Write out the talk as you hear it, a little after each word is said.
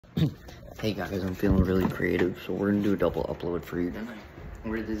Hey guys, I'm feeling really creative, so we're gonna do a double upload for you tonight.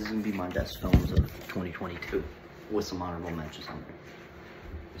 This is gonna be my best films of 2022 with some honorable mentions on there.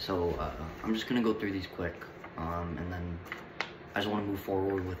 So I'm just gonna go through these quick, and then I just want to move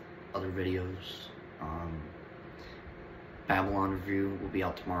forward with other videos. Babylon review will be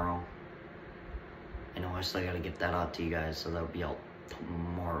out tomorrow. I know I still gotta get that out to you guys, so that'll be out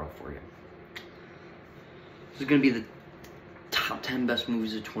tomorrow for you. This is gonna be the top 10 best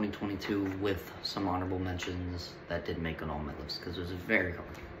movies of 2022 with some honorable mentions that didn't make it on my list because it was very hard.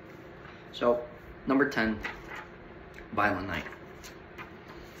 So, number 10, Violent Night.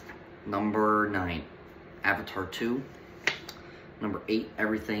 Number 9, Avatar 2. Number 8,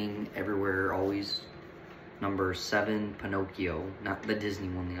 Everything, Everywhere, Always. Number 7, Pinocchio, not the Disney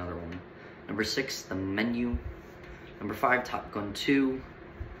one, the other one. Number 6, The Menu. Number 5, Top Gun 2.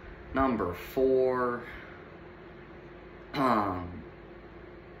 Number 4,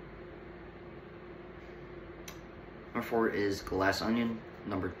 number 4 is Glass Onion.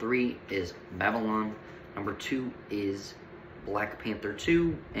 Number 3 is Babylon. Number 2 is Black Panther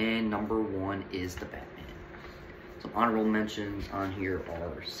 2. And number 1 is The Batman. Some honorable mentions on here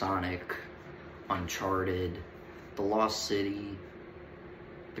are Sonic, Uncharted, The Lost City,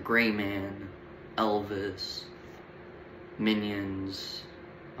 The Gray Man, Elvis, Minions.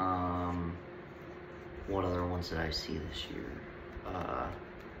 What other ones did I see this year?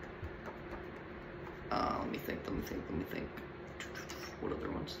 Let me think. What other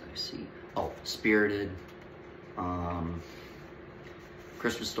ones did I see? Oh, Spirited,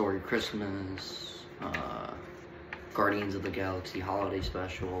 Christmas Story Christmas, Guardians of the Galaxy Holiday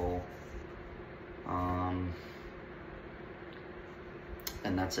Special, and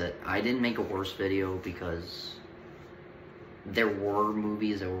that's it. I didn't make a worse video because there were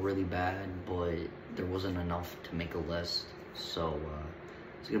movies that were really bad, but there wasn't enough to make a list. So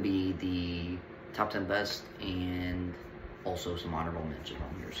it's gonna be the top 10 best and also some honorable mentions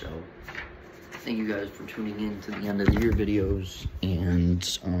on here. So thank you guys for tuning in to the end of the year videos,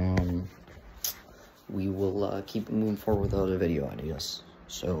 and we will keep moving forward with other video ideas.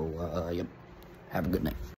 So yep, have a good night.